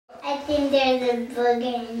I think there's a booger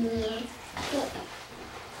in here.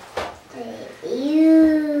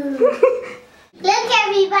 Ew. Look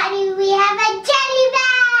everybody, we have a jelly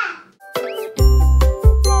bath!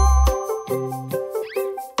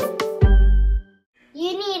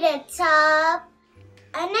 You need a tub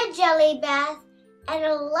and a jelly bath and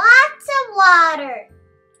lots of water.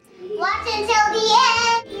 Watch until the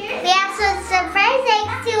end. We have some surprise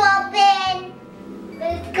eggs to open.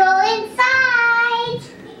 Let's go inside.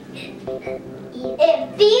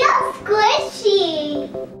 It feels squishy.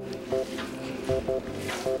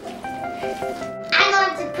 I'm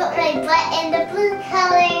going to put my butt in the blue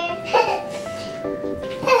color.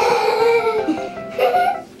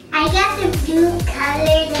 I got the blue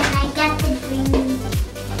color, then I got the green.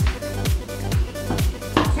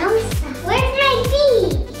 Where's my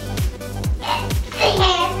feet?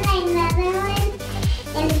 Here's another one,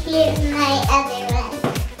 and here's my other one.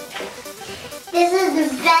 This is the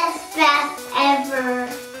best bath ever.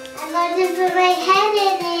 I'm going to put my head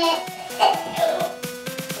in it.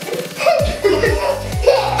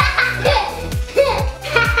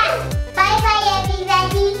 Bye bye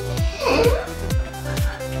everybody.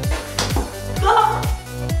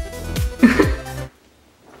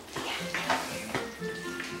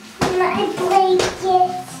 My blanket.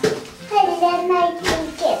 I love my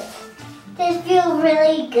blanket. This feels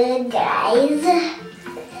really good, guys. Get up.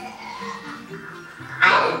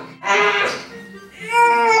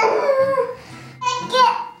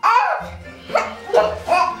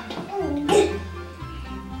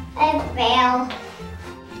 I fail.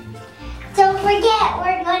 Don't forget,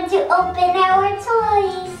 we're going to open our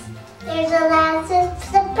toys. There's a lot of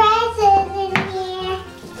surprises in here.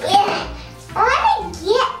 Yeah, I want to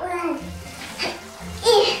get one.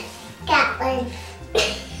 Yeah, got one.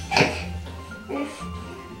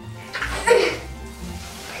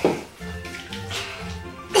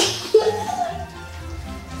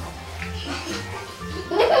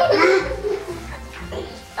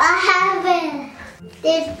 What happened?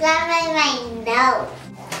 There's gum in my nose.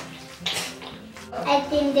 I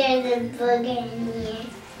think there's a booger in here.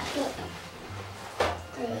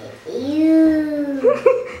 Ew.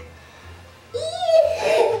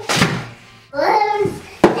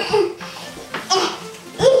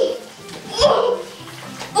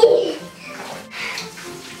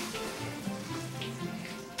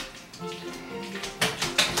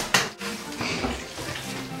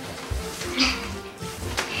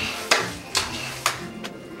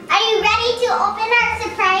 Are you ready to open our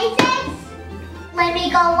surprises? Let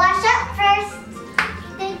me go wash up first.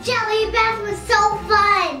 The jelly bath was so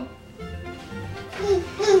fun.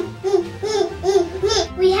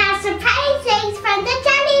 We have surprises from the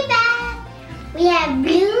jelly bath. We have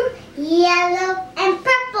blue, yellow, and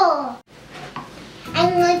purple.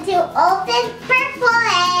 I'm going to open purple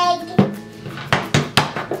egg.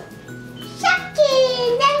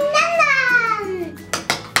 Shopkins and noms.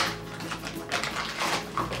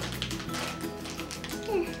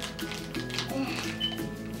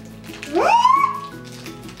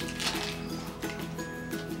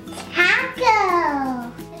 Taco.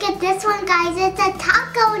 Look at this one, guys. It's a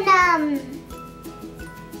taco num.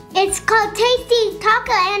 It's called Tasty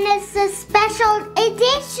Taco and it's a special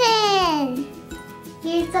edition.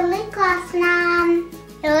 Here's the lip gloss num.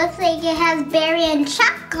 It looks like it has berry and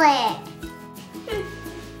chocolate.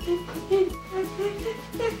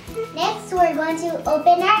 Next, we're going to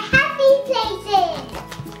open our happy places.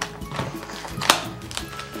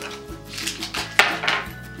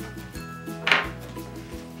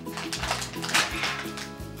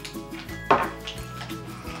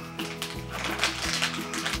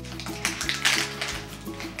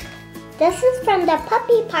 This is from the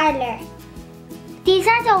puppy parlor. These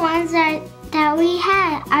are the ones that we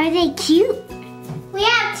had. Are they cute? We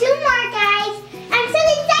have 2 more, guys. I'm so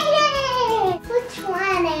excited! Which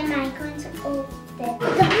one am I going to open?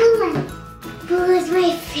 The blue one. Blue is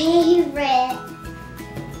my favorite.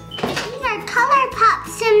 These are Color Pop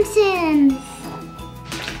Simpsons.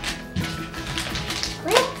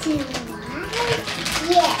 What do you want?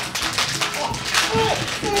 Yeah.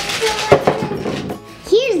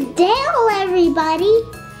 Here's Dale, everybody.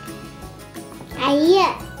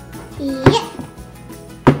 Yeah.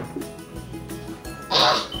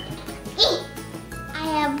 I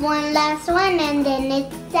have one last one and then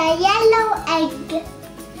it's a yellow egg.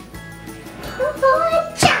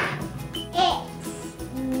 It's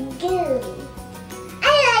goo. I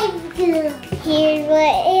like goo. Here's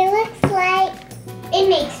what it looks like. It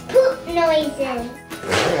makes poop noises.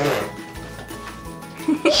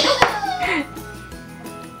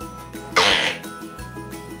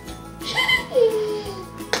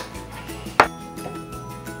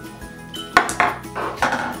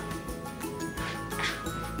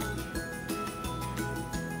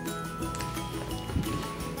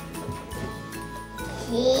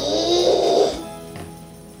 I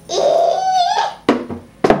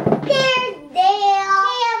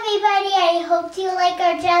hope you like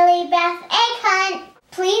our jelly bath egg hunt.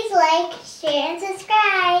 Please like, share, and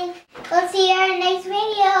subscribe. We'll see you in our next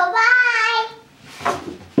video.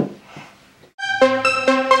 Bye!